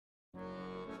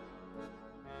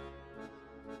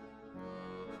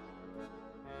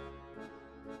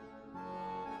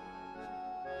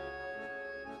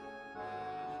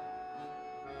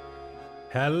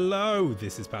Hello,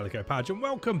 this is PalicoPadge and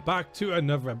welcome back to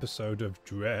another episode of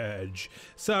Dredge.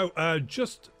 So,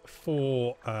 just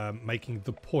for making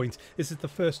the point, this is the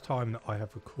first time that I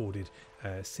have recorded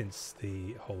since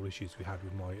the whole issues we had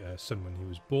with my son when he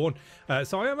was born.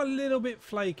 So I am a little bit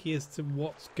flaky as to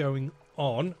what's going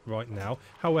on right now.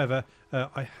 However,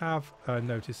 I have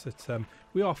noticed that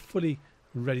we are fully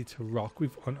ready to rock.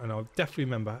 And I definitely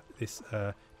remember this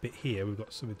bit here. We've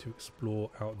got something to explore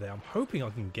out there. I'm hoping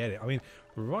I can get it. I mean,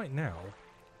 right now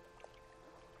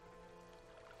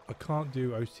I can't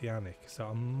do oceanic, so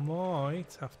I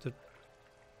might have to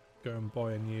go and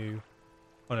buy a new...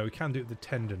 Oh no, we can do it with the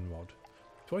tendon rod.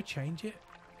 Do I change it?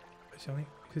 Oceanic,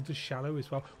 because it's shallow as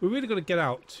well. We're really going to get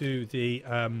out to the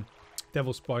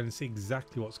Devil's Spine and see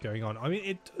exactly what's going on. I mean,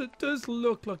 it does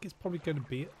look like it's probably going to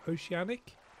be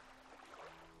oceanic.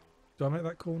 Do I make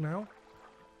that call now?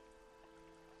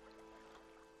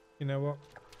 You know what?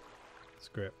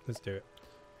 Screw it. Let's do it.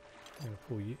 I'm going to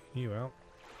pull you out.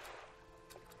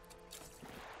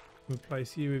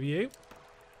 Replace you with you.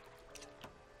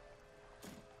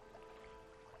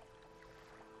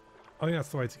 I think that's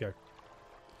the way to go.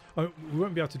 We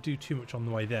won't be able to do too much on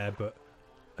the way there, but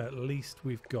at least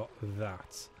we've got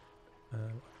that.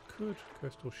 Could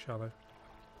coastal shallow.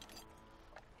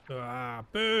 Ah,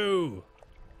 boo!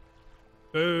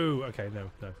 Boo! Okay,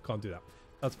 no, can't do that.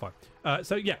 That's fine.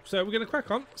 So yeah, so we're going to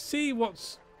crack on, see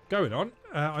what's going on.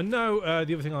 I know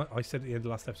the other thing I said at the end of the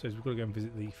last episode is we've got to go and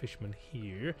visit the fisherman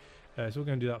here. So we're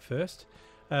going to do that first.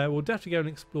 We'll definitely go and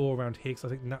explore around here because I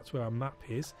think that's where our map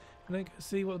is. And then go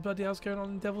see what the bloody hell's going on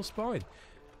in Devil's Spine.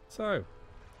 So,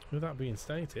 with that being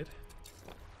stated,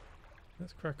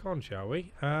 let's crack on, shall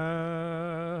we?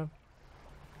 Can't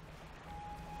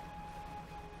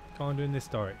do in this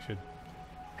direction.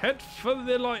 Head for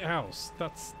the lighthouse.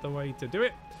 That's the way to do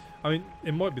it. I mean,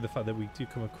 it might be the fact that we do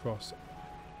come across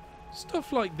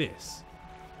stuff like this.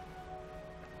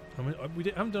 I mean,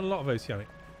 haven't done a lot of oceanic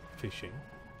fishing.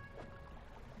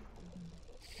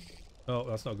 Oh,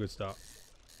 that's not a good start.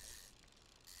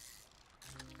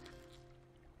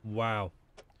 Wow.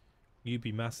 You'd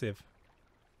be massive.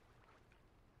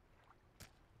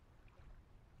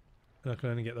 And I can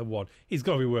only get the one. He's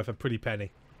got to be worth a pretty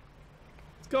penny.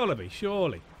 It's got to be,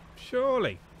 surely.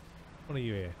 Surely. What are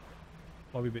you here?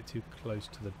 Might be a bit too close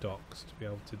to the docks to be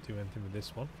able to do anything with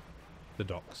this one. The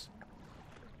docks.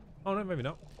 Oh no, maybe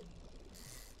not.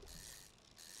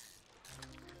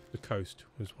 The coast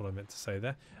was what I meant to say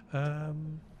there.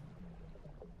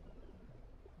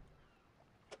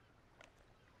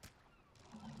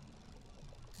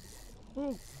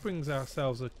 Well, brings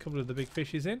ourselves a couple of the big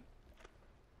fishes in.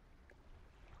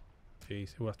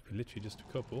 Jeez, it will have to be literally just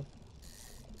a couple.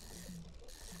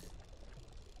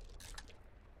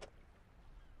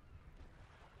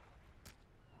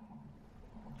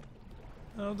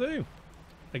 I'll do.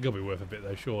 They're going to be worth a bit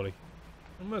though, surely.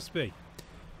 It must be.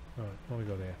 Alright, what have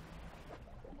we got here?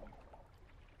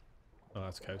 Oh,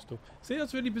 that's coastal. See,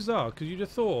 that's really bizarre, because you'd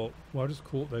have thought, well, I just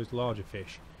caught those larger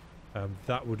fish.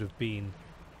 That would have been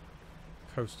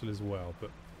coastal as well,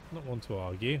 but not one to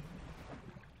argue.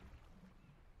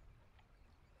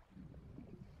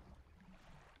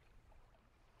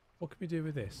 What can we do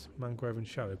with this? Mangrove and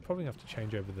shallow. Probably have to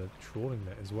change over the trawling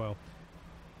net as well.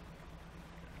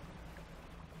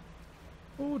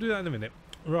 We'll do that in a minute.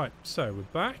 Right, so we're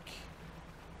back.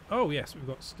 Oh yes, we've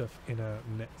got stuff in our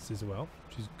nets as well,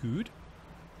 which is good.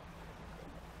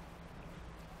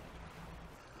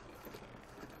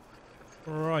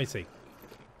 Righty.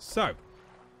 So,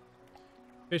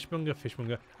 fishmonger.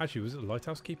 Actually, was it the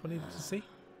lighthouse keep I needed to see?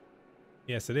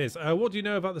 Yes, it is. What do you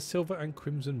know about the Silver and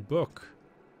Crimson book?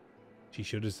 She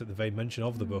shudders at the vague mention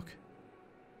of the book.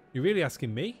 You're really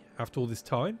asking me? After all this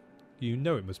time? You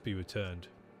know it must be returned.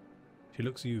 She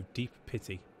looks at you with deep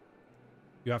pity.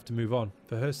 You have to move on,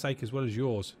 for her sake as well as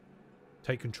yours.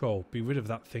 Take control. Be rid of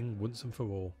that thing once and for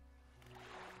all.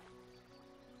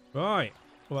 Right.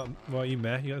 What about you,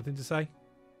 Mare? You got anything to say?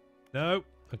 No?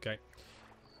 Okay.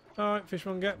 Alright,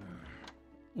 fishmonger.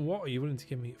 What are you willing to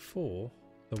give me for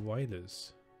the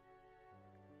whalers?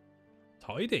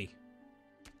 Tidy.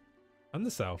 And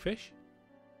the sailfish.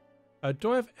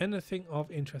 Do I have anything of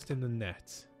interest in the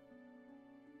net?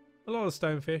 A lot of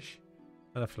stonefish.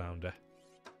 And a flounder.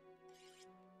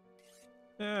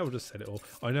 Yeah, we'll just set it all.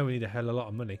 I know we need a hell of a lot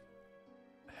of money.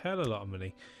 A hell of a lot of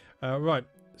money. Right,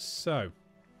 so.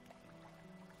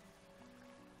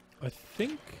 I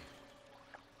think.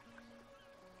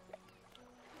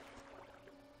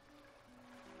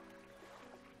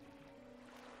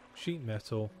 Sheet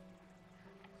metal.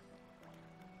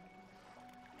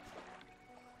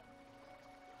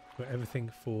 Got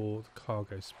everything for the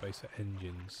cargo space at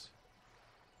engines.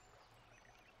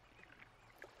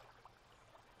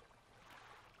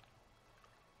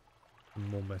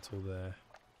 some more metal there.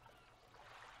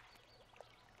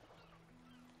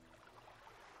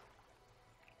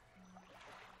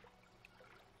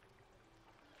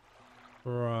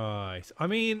 Right. I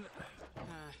mean,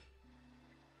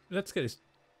 let's get this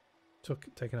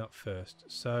taken out first.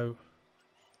 So,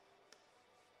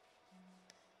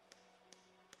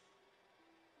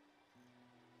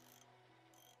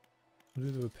 we'll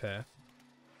do the repair.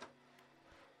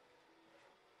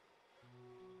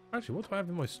 Actually, what do I have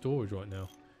in my storage right now?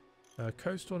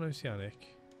 Coastal and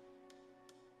oceanic.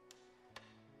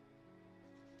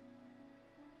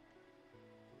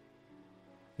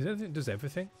 Is there anything that does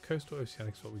everything? Coastal,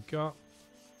 oceanic is what we got.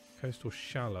 Coastal,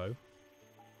 shallow.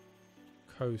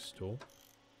 Coastal.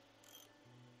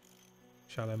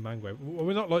 Shallow, mangrove. Well,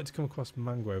 we're not likely to come across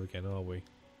mangrove again, are we?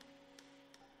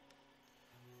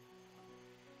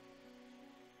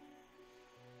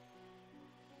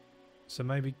 So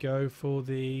maybe go for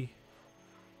the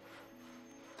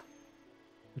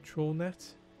trawl net.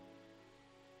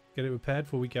 Get it repaired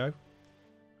before we go.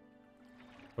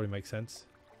 Probably makes sense.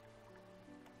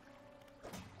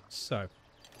 So,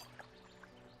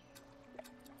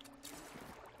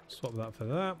 swap that for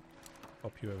that.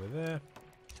 Pop you over there.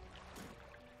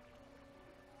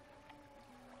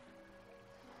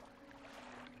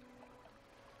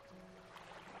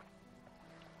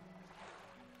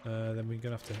 Then we're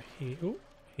going to have to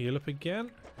heal up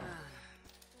again.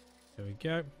 There we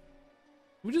go.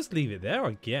 We'll just leave it there,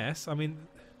 I guess. I mean,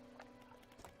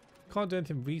 can't do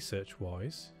anything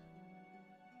research-wise.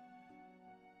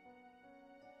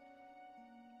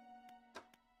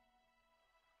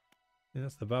 Yeah,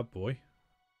 that's the bad boy.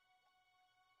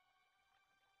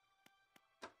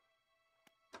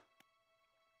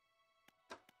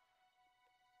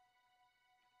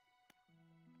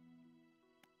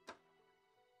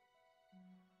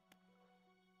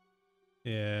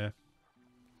 Yeah.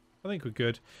 I think we're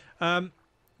good.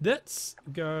 Let's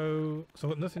go... So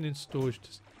I've got nothing in storage to...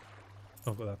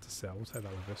 I've got that to sell. We'll take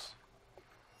that with us.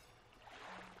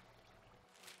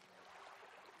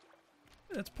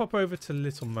 Let's pop over to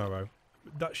Little Morrow.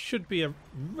 That should be a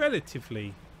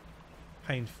relatively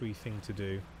pain-free thing to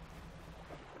do.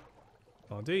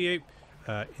 I'll do you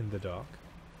in the dark.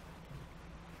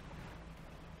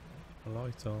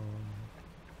 Light on.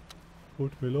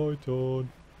 Put me light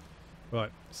on.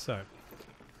 Right, so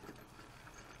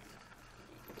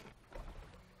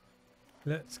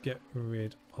let's get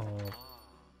rid of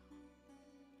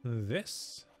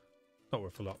this. Not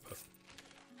worth a lot, but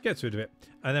get rid of it.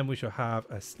 And then we shall have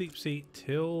a sleep seat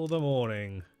till the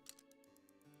morning.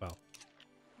 Well,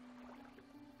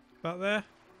 about there.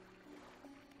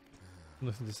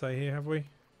 Nothing to say here, have we?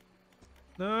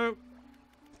 No.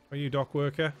 Are you dock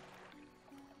worker?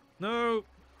 No.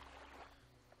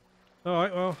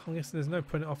 Alright, well, I'm guessing there's no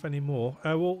putting it off anymore.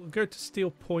 We'll go to Steel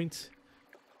Point.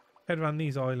 Head around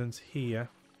these islands here.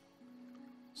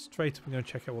 Straight up, we're going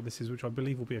to check out what this is, which I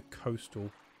believe will be a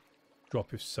coastal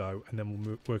drop if so, and then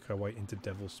we'll work our way into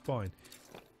Devil's Spine.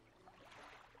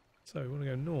 So we want to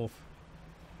go north.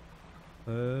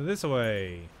 This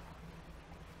way.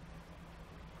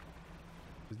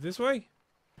 This way?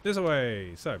 This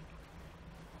way. So,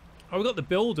 oh, we've got the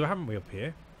builder, haven't we, up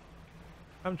here?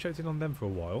 Haven't checked in on them for a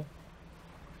while.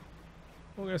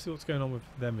 We're going to see what's going on with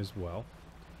them as well.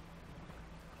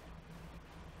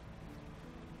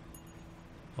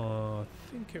 I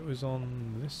think it was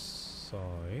on this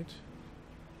side.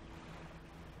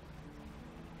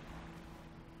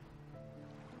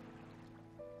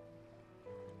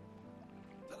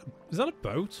 Is that a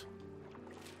boat?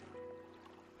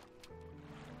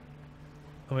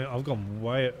 I mean, I've gone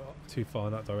way too far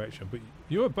in that direction, but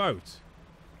you're a boat.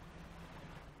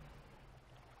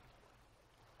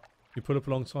 You put up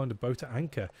alongside a boat at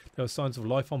anchor. There are signs of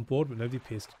life on board, but nobody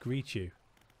appears to greet you.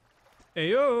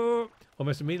 Heyo!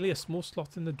 Almost immediately, a small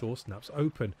slot in the door snaps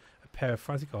open. A pair of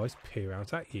frantic eyes peer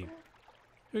out at you.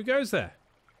 Who goes there?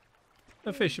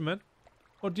 A fisherman.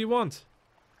 What do you want?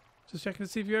 Just checking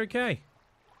to see if you're okay.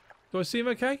 Do I seem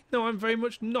okay? No, I'm very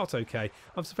much not okay.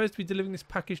 I'm supposed to be delivering this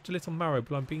package to Little Morrow,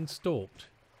 but I'm being stalked.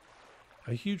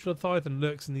 A huge leviathan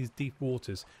lurks in these deep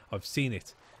waters. I've seen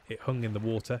it. It hung in the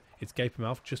water, its gaping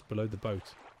mouth just below the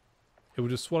boat. It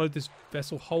would have swallowed this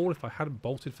vessel whole if I hadn't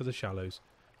bolted for the shallows.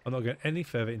 I'm not going any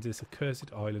further into this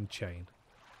accursed island chain.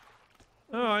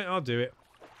 Alright, I'll do it.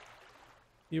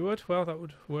 You would? Well, that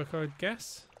would work, I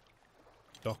guess.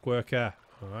 Dock worker.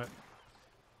 Alright.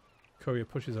 Courier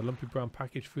pushes a lumpy brown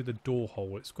package through the door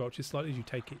hole. It squelches slightly as you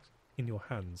take it in your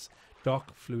hands.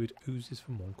 Dark fluid oozes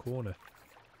from one corner.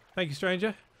 Thank you,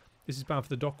 stranger. This is bound for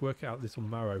the dock worker out Little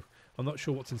Morrow. I'm not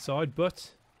sure what's inside,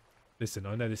 but... Listen,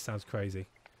 I know this sounds crazy.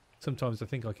 Sometimes I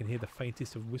think I can hear the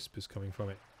faintest of whispers coming from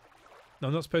it. Now,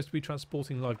 I'm not supposed to be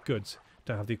transporting live goods.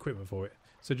 Don't have the equipment for it.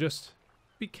 So just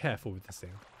be careful with this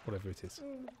thing, whatever it is.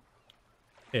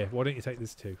 Here, why don't you take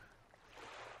this too?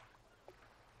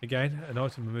 Again, an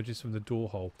item emerges from the door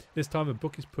hole. This time a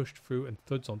book is pushed through and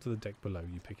thuds onto the deck below.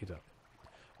 You pick it up.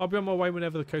 I'll be on my way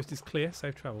whenever the coast is clear.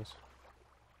 Safe travels.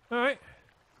 Alright.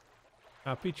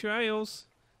 Happy trails.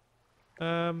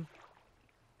 Well,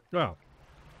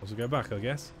 let's go back, I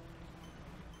guess.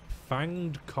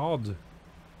 Fanged cod.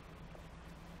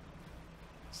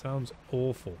 Sounds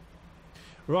awful.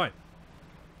 Right.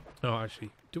 Oh,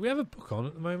 actually, do we have a book on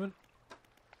at the moment?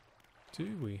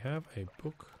 Do we have a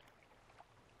book?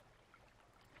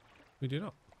 We do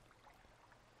not.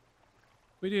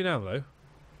 We do now, though.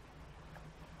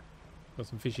 Got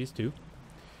some fishes, too.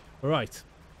 Right.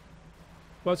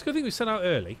 Well, it's a good thing we set out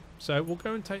early. So we'll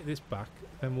go and take this back.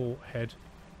 Then we'll head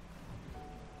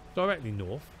directly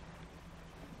north.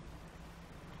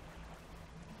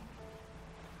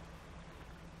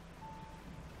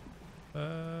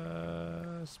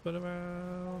 Spin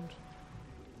around.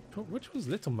 Oh, which was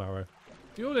Little Marrow?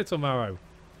 Your Little Marrow.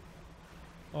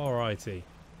 Alrighty.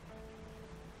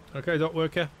 Okay, dock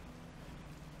worker.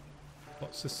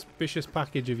 What suspicious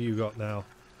package have you got now?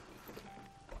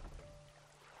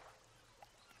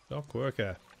 Dock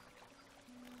worker.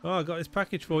 Oh, I got this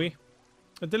package for you.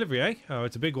 A delivery, eh? Oh,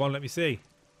 it's a big one. Let me see.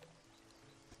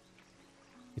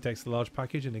 He takes the large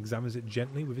package and examines it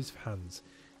gently with his hands.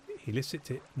 He lifts it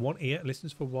to one ear,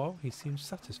 listens for a while. He seems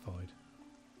satisfied.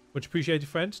 Much appreciated,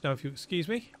 friend. Now, if you excuse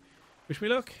me, wish me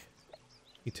luck.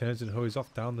 He turns and hurries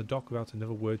off down the dock without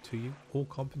another word to you. All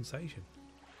compensation.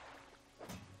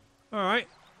 Alright.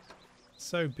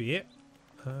 So be it.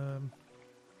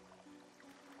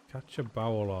 Catch a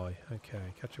bowel-eye.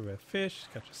 Okay. Catch a rare fish.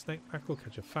 Catch a snake mackerel.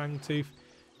 Catch a fang tooth.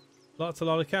 A lot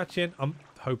of catching. I'm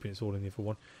hoping it's all in the other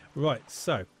one. Right.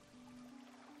 So.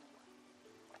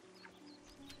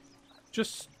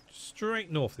 Just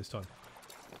straight north this time.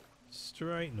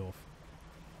 Straight north.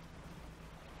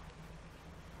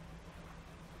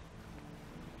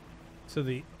 To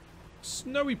the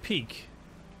snowy peak.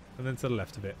 And then to the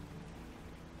left a bit.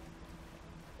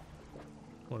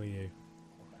 What are you?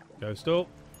 Go stall.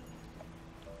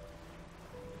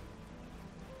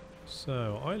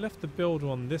 So, I left the builder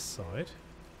on this side.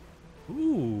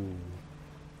 Ooh.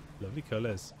 Lovely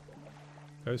colours.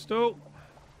 Go stall.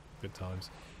 Good times.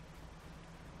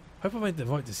 Hope I made the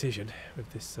right decision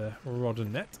with this rod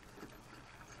and net.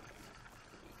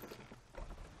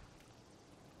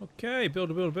 Okay,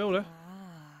 builder.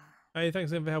 Hey,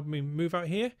 thanks again for helping me move out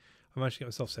here. I managed to get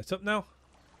myself set up now.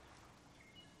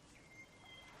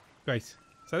 Great. Is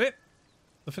that it?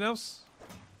 Nothing else?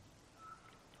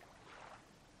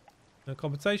 No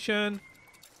compensation.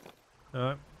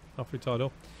 Alright, halfway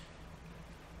tidal.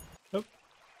 Oh.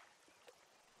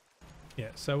 Yeah,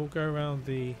 so we'll go around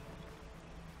the...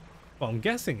 Well, I'm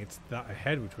guessing it's that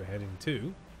ahead which we're heading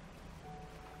to.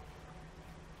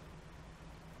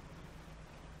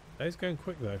 Day's going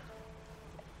quick though.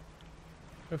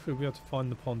 Hopefully we'll be able to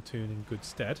find the pontoon in good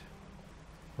stead.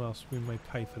 Or else we may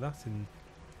pay for that in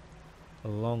the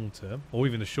long term. Or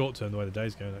even the short term, the way the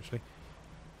day's going actually.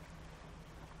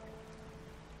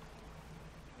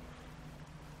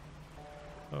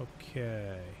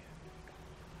 Okay.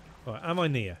 Right, am I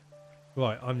near?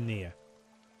 Right, I'm near.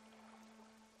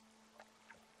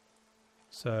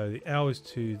 So the L is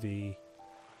to the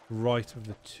right of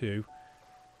the two.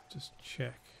 Just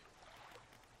check.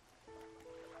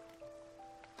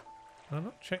 Can I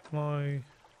not check my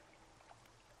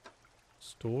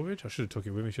storage? I should have took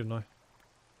it with me, shouldn't I?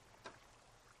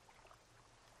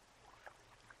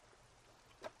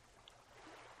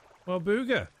 Well,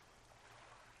 booger.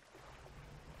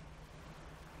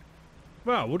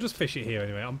 Well, we'll just fish it here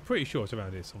anyway. I'm pretty sure it's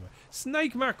around here somewhere.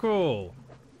 Snake mackerel!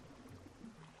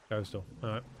 Coastal.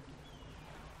 Alright.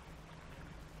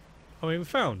 I mean, we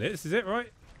found it. This is it, right?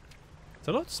 It's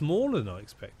a lot smaller than I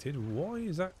expected. Why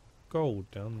is that gold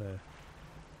down there?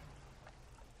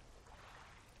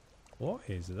 What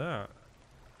is that?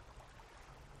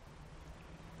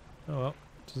 Oh well.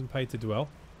 Doesn't pay to dwell.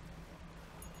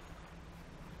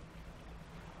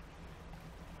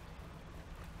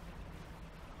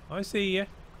 I see ya.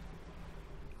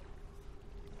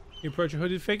 You approach a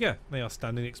hooded figure. They are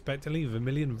standing expectantly,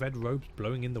 vermilion red robes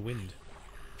blowing in the wind.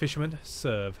 Fishermen,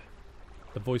 serve.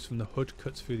 The voice from the hood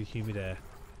cuts through the humid air.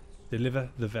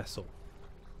 Deliver the vessel.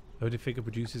 The hooded figure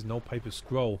produces an old paper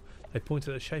scroll. They point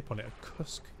at the shape on it, a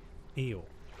cusk eel.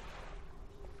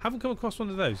 Haven't come across one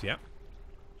of those yet.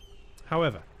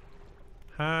 However.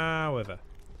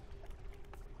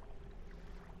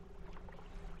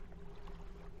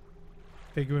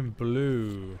 Figure in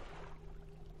blue.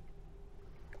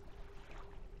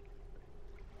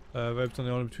 Robes on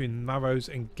the island between Marrows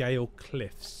and Gale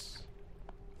Cliffs.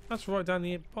 That's right down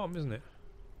the bottom, isn't it?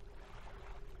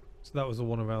 So that was the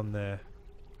one around there.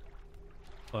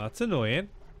 Well, that's annoying.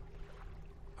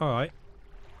 Alright.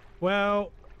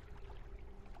 Well,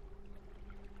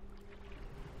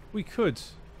 we could.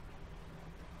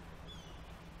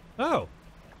 Oh.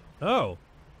 Oh.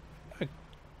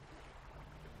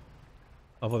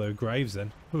 I thought they were graves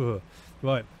then.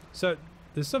 Right. So,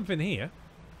 there's something here.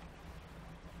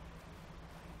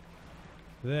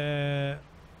 There's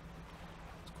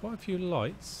quite a few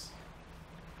lights.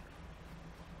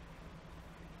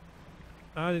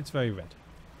 And it's very red.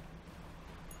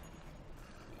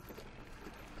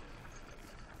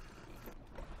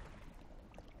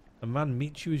 A man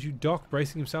meets you as you dock,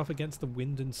 bracing himself against the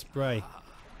wind and spray.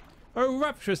 Oh,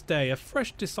 rapturous day! A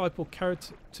fresh disciple carried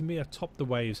to me atop the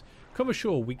waves. Come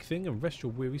ashore, weak thing, and rest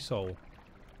your weary soul.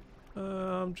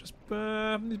 I'm just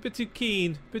a bit too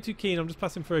keen. I'm just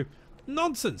passing through.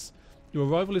 Nonsense! Your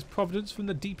arrival is providence from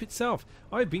the deep itself.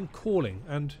 I have been calling,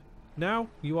 and now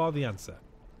you are the answer.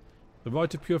 The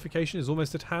rite of purification is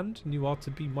almost at hand, and you are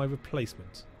to be my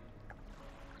replacement.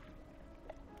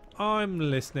 I'm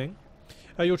listening.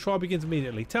 Your trial begins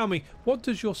immediately. Tell me, what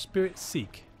does your spirit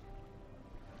seek?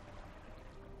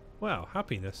 Wow,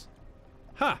 happiness.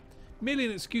 Ha! Merely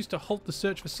an excuse to halt the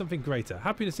search for something greater.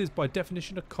 Happiness is, by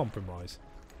definition, a compromise.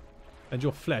 And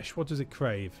your flesh, what does it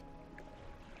crave?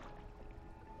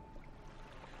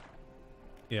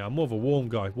 Yeah, I'm more of a warm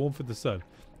guy. Warm for the sun.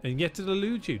 And yet it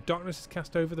eludes you. Darkness is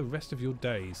cast over the rest of your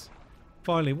days.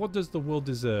 Finally, what does the world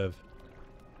deserve?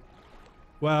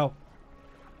 Well,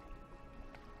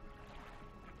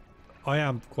 I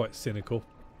am quite cynical.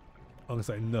 I'm going to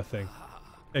say nothing.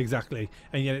 Exactly.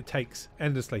 And yet it takes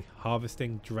endlessly.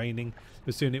 Harvesting, draining.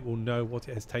 But soon it will know what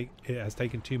it has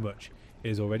taken too much.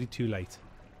 It is already too late.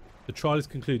 The trial is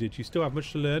concluded. You still have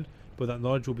much to learn, but that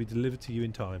knowledge will be delivered to you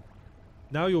in time.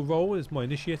 Now your role as my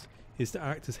initiate is to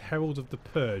act as herald of the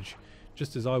purge,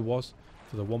 just as I was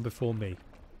for the one before me.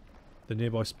 The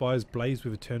nearby spires blaze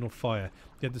with eternal fire,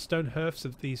 yet the stone hearths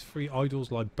of these three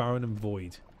idols lie barren and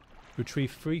void.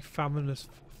 Retrieve three fathomless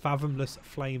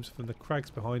flames from the crags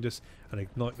behind us and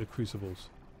ignite the crucibles.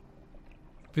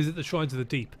 Visit the shrines of the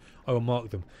deep. I will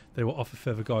mark them. They will offer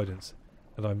further guidance,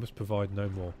 and I must provide no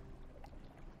more.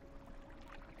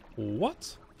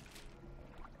 What?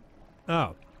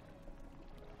 Oh.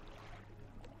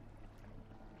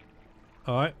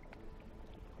 Alright.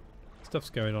 Stuff's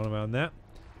going on around there.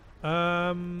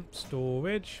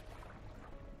 Storage.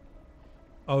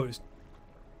 Oh, it's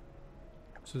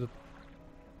to the...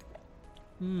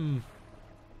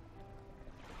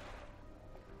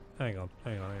 Hang on.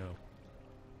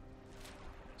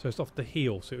 So it's off the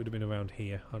heel, so it would have been around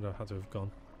here. I don't know how to have gone.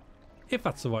 If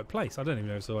that's the right place. I don't even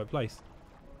know if it's the right place.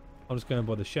 I'm just going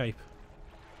by the shape.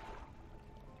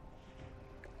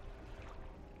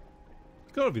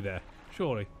 It's got to be there,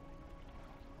 surely.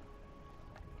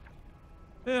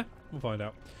 Yeah, we'll find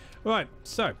out. Right,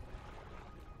 so.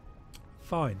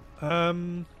 Fine.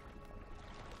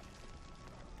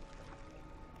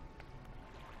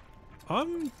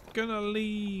 I'm gonna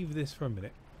leave this for a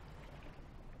minute.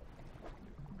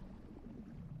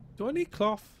 Do I need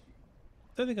cloth?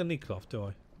 Don't think I need cloth, do I?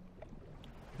 I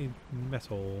need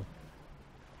metal.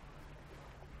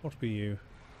 What be you?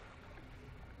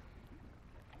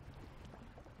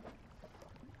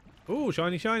 Oh,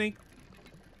 shiny, shiny!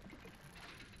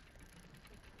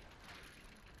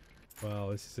 Well,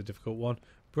 this is a difficult one.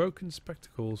 Broken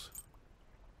spectacles.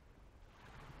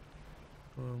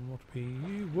 What be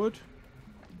you? Wood?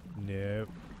 No.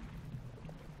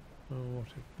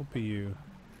 What be you?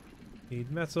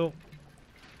 Need metal.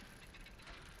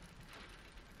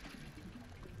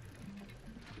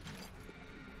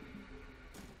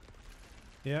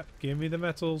 Yep, give me the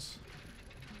metals.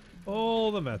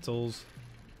 All the metals.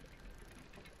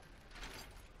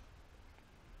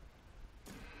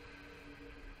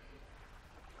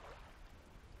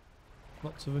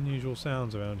 Lots of unusual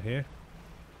sounds around here.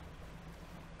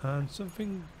 And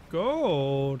something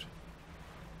gold.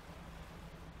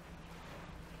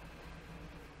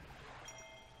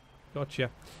 Gotcha.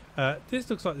 This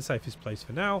looks like the safest place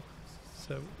for now.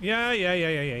 So, yeah.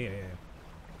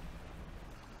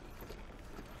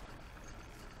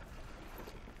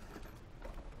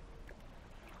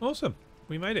 Awesome.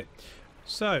 We made it.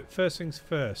 So, first things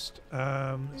first.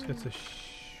 Let's go to the...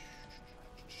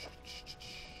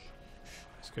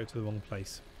 Let's go to the wrong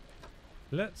place.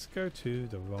 Let's go to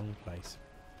the wrong place.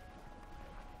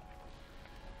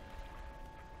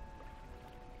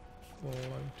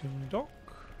 Floating dock.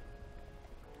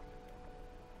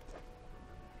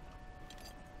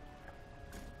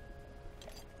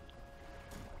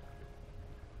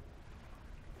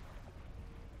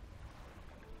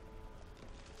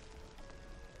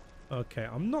 Okay,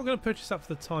 I'm not going to purchase that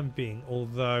for the time being,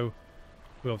 although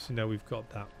we obviously know we've got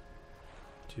that,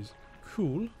 which is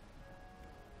cool.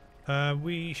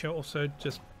 We shall also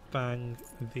just bang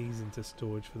these into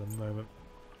storage for the moment.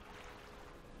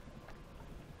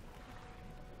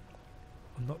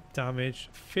 I'm not damaged.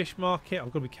 Fish market,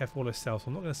 I've got to be careful what I sell, so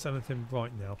I'm not going to sell anything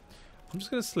right now. I'm just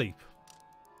going to sleep.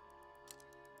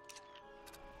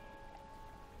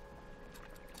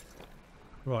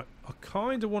 Right, I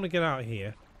kind of want to get out of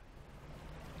here.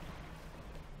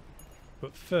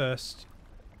 But first,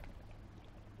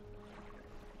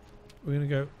 we're going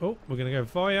to go, we're going to go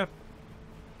via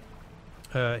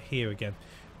here again.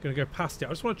 I'm going to go past it. I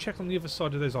just want to check on the other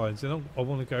side of those islands. Then I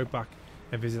want to go back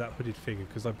and visit that hooded figure,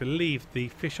 because I believe the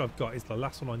fish I've got is the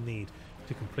last one I need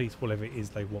to complete whatever it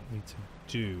is they want me to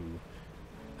do.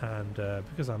 And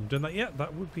because I haven't done that yet,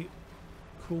 that would be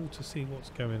cool to see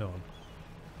what's going on.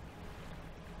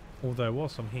 Although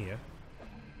whilst I'm here,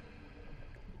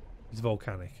 it's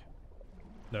volcanic.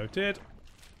 Noted.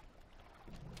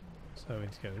 So we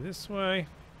need to go this way.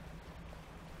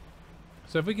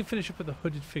 So if we can finish up with the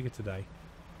hooded figure today.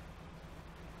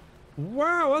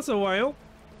 Wow, that's a whale.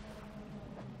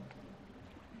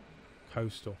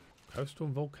 Coastal. Coastal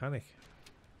and volcanic.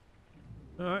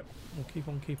 Alright, we'll keep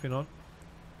on keeping on.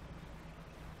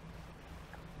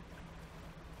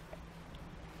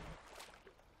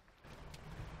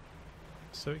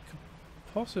 So it could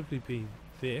possibly be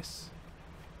this.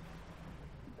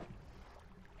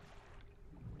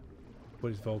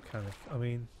 What is volcanic? I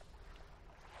mean...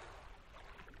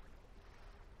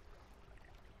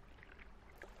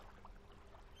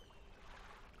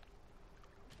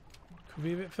 could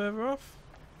be a bit further off.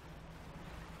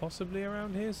 Possibly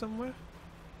around here somewhere.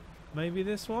 Maybe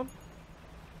this one.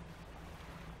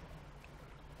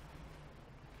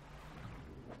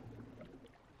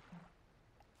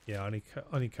 Yeah, I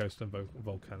need coastal and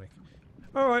volcanic.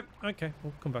 Alright, okay,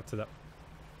 we'll come back to that.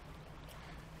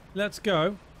 Let's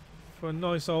go for a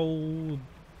nice old...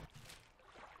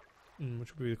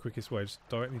 which will be the quickest way, just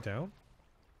directly down.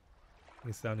 I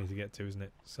guess down need to get to, isn't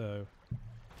it? So,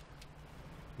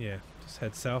 yeah, just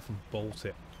head south and bolt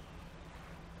it.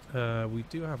 We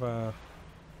do have a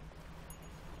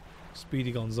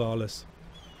Speedy Gonzales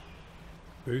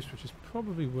boost, which is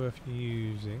probably worth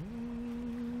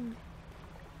using.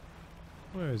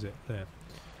 Where is it? There.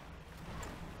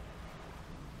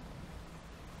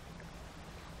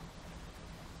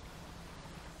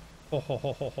 Ho ho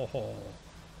ho ho ho ho.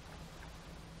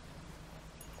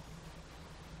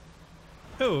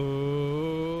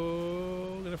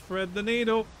 Oh, I'm gonna thread the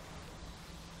needle.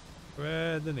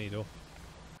 Thread the needle.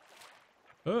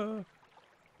 Oh.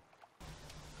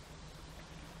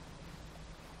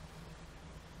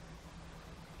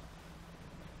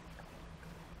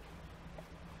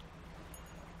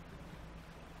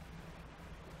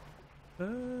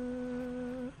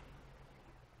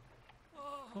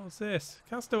 What's this?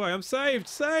 Castaway, I'm saved!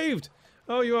 Saved!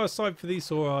 Oh, you are a sight for these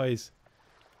sore eyes.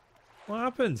 What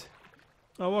happened?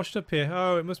 I washed up here.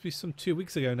 Oh, it must be some 2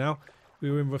 weeks ago now.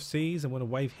 We were in rough seas, and when a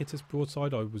wave hit us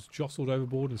broadside, I was jostled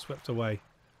overboard and swept away.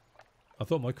 I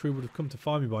thought my crew would have come to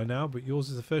find me by now, but yours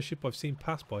is the first ship I've seen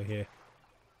pass by here.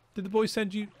 Did the boys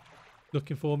send you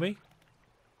looking for me?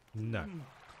 No.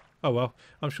 Oh well,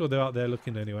 I'm sure they're out there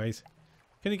looking anyways.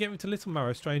 Can you get me to Little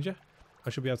Marrow, stranger? I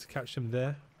should be able to catch them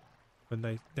there when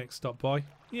they next stop by.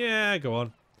 Yeah, go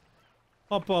on.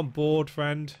 Hop on board,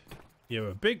 friend. You're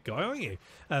a big guy, aren't you?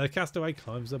 The castaway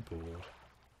climbs aboard.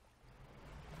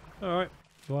 Alright,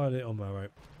 fly Little Marrow.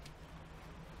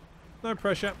 No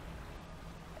pressure.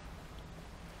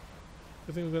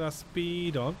 I think we've got our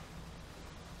speed on.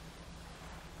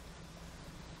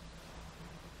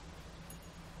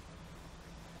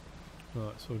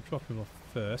 Right, so we'll drop him off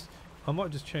first. I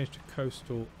might just change to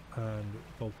coastal and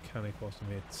volcanic whilst I'm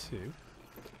here too.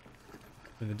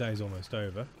 I mean, the day's almost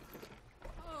over.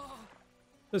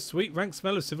 The sweet rank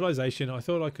smell of civilization. I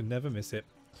thought I could never miss it.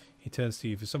 He turns to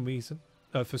you for some reason.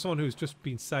 For someone who's just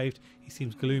been saved, he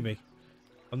seems gloomy.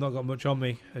 I've not got much on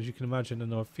me, as you can imagine,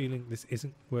 and I'm feeling this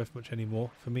isn't worth much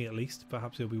anymore. For me at least.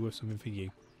 Perhaps it'll be worth something for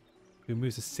you. He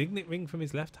removes a signet ring from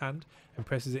his left hand and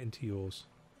presses it into yours.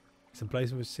 It's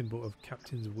emblazoned with a symbol of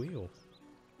Captain's Wheel.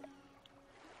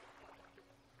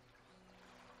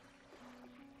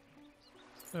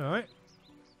 Alright.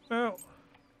 Well,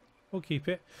 we'll keep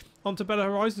it. On to better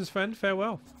horizons, friend.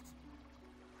 Farewell.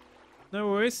 No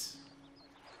worries.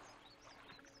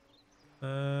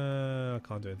 I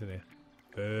can't do anything here.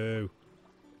 Boo.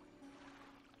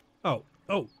 Oh.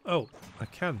 I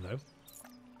can, though.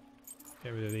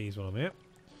 Get rid of these while I'm here.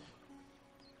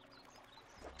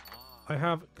 I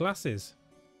have glasses.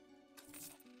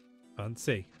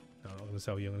 Fancy. No, I'm not going to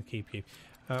sell you. I'm going to keep you.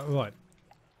 Right.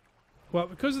 Well,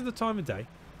 because of the time of day,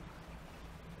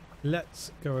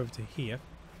 let's go over to here.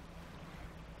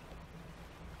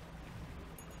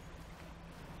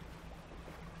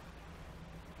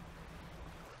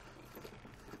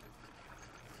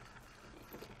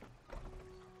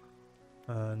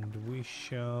 And we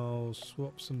shall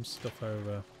swap some stuff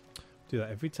over. Do that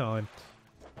every time.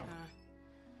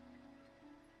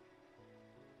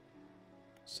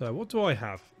 So what do I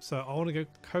have? So I want to go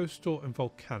coastal and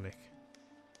volcanic.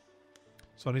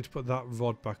 So I need to put that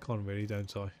rod back on really,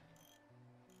 don't I?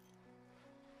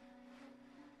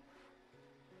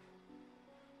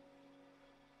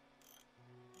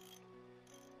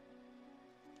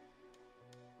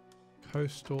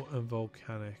 Coastal and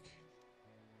volcanic.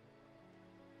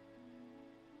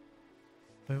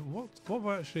 What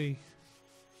about actually...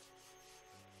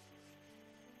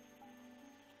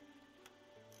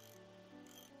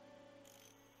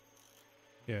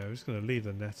 Yeah, we're just going to leave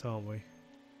the net, aren't we?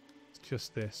 It's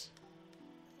just this.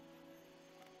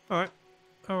 Alright.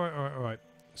 Alright.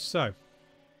 So.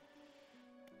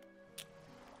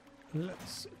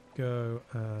 Let's go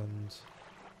and...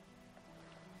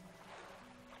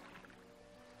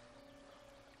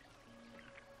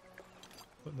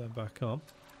 put that back on.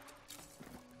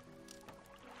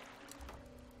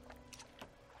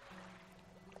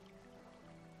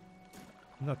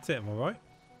 And that's it, am I right?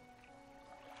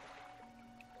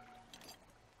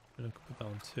 And I can put that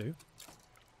on too.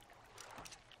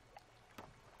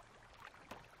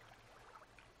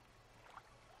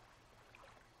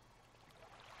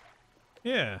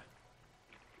 Yeah.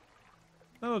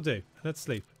 That'll do. Let's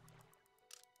sleep.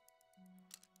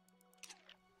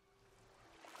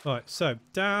 Right, so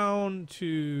down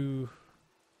to...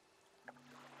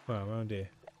 well, around here.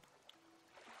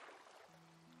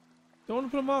 Do I want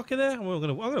to put a marker there? I'm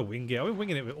gonna wing it. I've been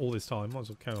winging it all this time. Might as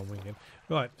well carry on winging.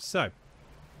 Right, so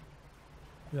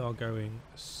we are going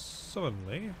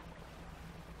solemnly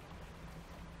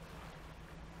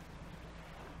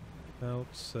out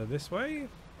this way.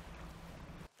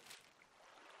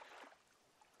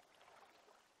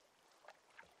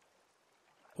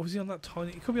 Or was he on that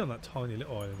tiny... it could be on that tiny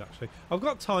little island, actually. I've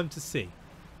got time to see.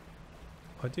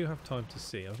 I do have time to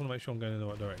see. I just want to make sure I'm going in the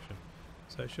right direction.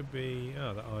 So it should be...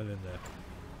 oh, that island there.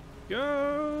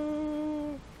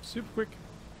 Go! Super quick.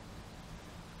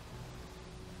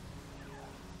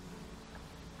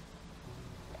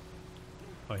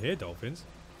 I hear dolphins.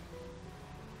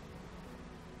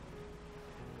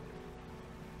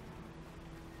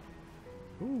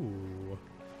 Ooh.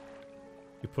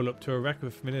 You pull up to a wreck of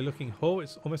a familiar looking hull.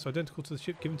 It's almost identical to the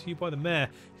ship given to you by the mayor,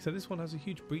 except this one has a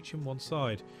huge breach in one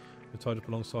side. We're tied up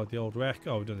alongside the old wreck.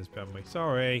 Oh, we've done this, haven't we?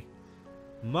 Sorry.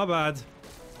 My bad.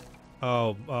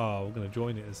 Oh, we're going to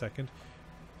join it in a second.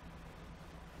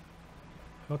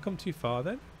 Have I come too far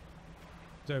then?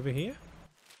 Is it over here?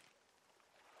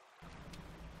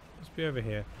 Must be over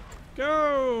here.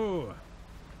 Go!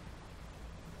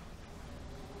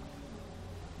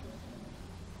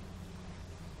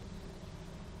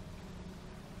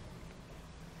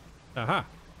 Aha.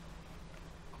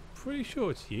 Pretty sure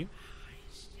it's you.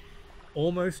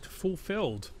 Almost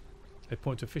fulfilled. They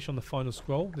point to a fish on the final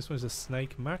scroll. This one's a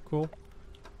snake mackerel.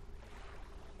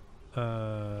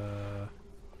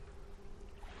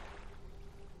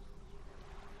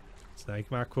 Snake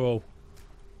mackerel.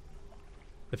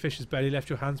 The fish has barely left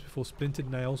your hands before splintered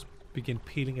nails begin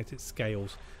peeling at its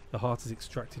scales. The heart is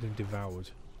extracted and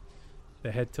devoured.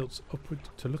 Their head tilts upward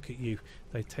to look at you.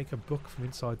 They take a book from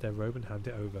inside their robe and hand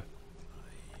it over.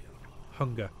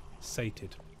 Hunger.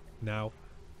 Sated. Now,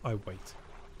 I wait.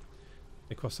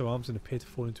 They cross their arms and appear to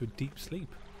fall into a deep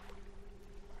sleep.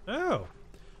 Oh!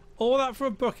 All that for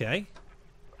a book, eh?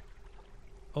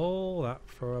 All that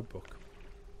for a book.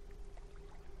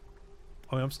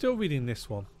 I mean, I'm still reading this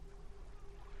one.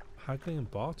 Haggling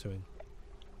and bartering.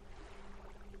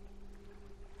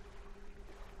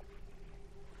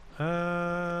 It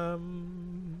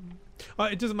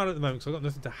doesn't matter at the moment because I've got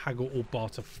nothing to haggle or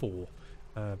barter for.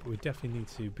 But we definitely need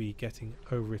to be getting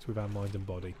over it with our mind and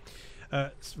body.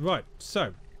 Right,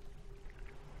 so.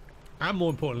 And more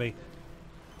importantly,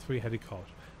 three-headed cod.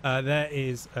 There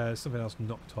is something else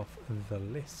knocked off the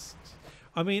list.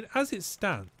 I mean, as it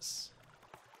stands,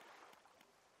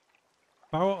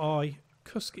 barrel eye,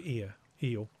 cusk ear,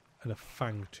 eel, and a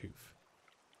fang tooth.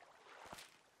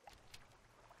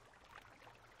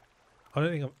 I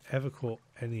don't think I've ever caught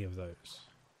any of those.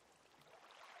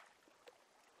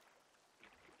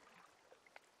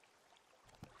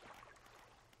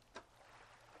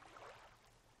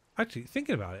 Actually,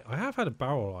 thinking about it, I have had a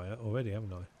barrel eye already,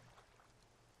 haven't I?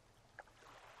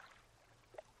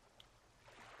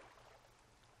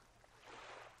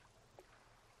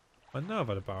 I know I've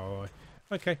had a barrow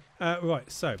eye. Okay, right,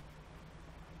 so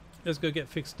let's go get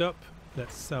fixed up.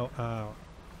 Let's sell our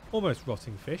almost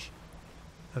rotting fish.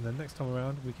 And then next time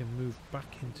around we can move back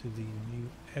into the new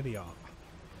area.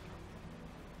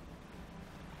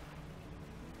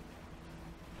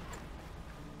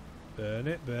 Burn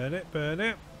it, burn it, burn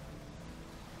it.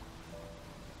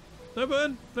 No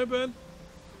burn, no burn.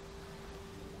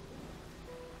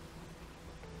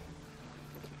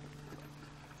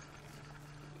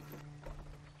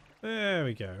 There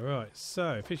we go. Right,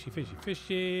 so fishy, fishy,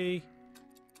 fishy.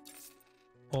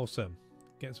 Awesome.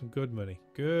 Getting some good money.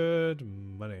 Good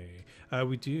money.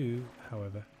 We do,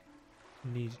 however,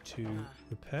 need to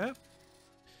repair.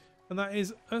 And that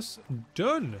is us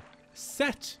done.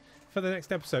 Set for the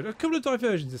next episode. A couple of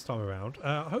diversions this time around.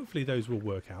 Hopefully those will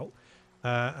work out.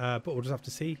 But we'll just have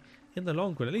to see in the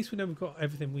long run. At least we know we've got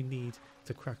everything we need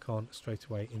to crack on straight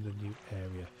away in the new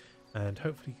area. And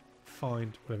hopefully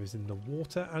find whatever's in the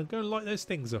water and go and light those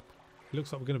things up. It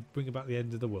looks like we're going to bring about the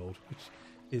end of the world, which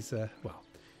is, well,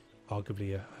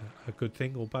 arguably a good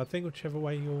thing or bad thing, whichever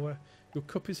way your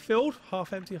cup is filled.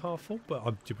 Half empty, half full, but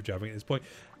I'm jibber-jabbering at this point.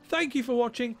 Thank you for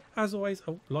watching. As always,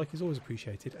 a like is always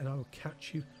appreciated, and I will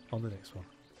catch you on the next one.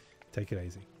 Take it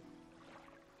easy.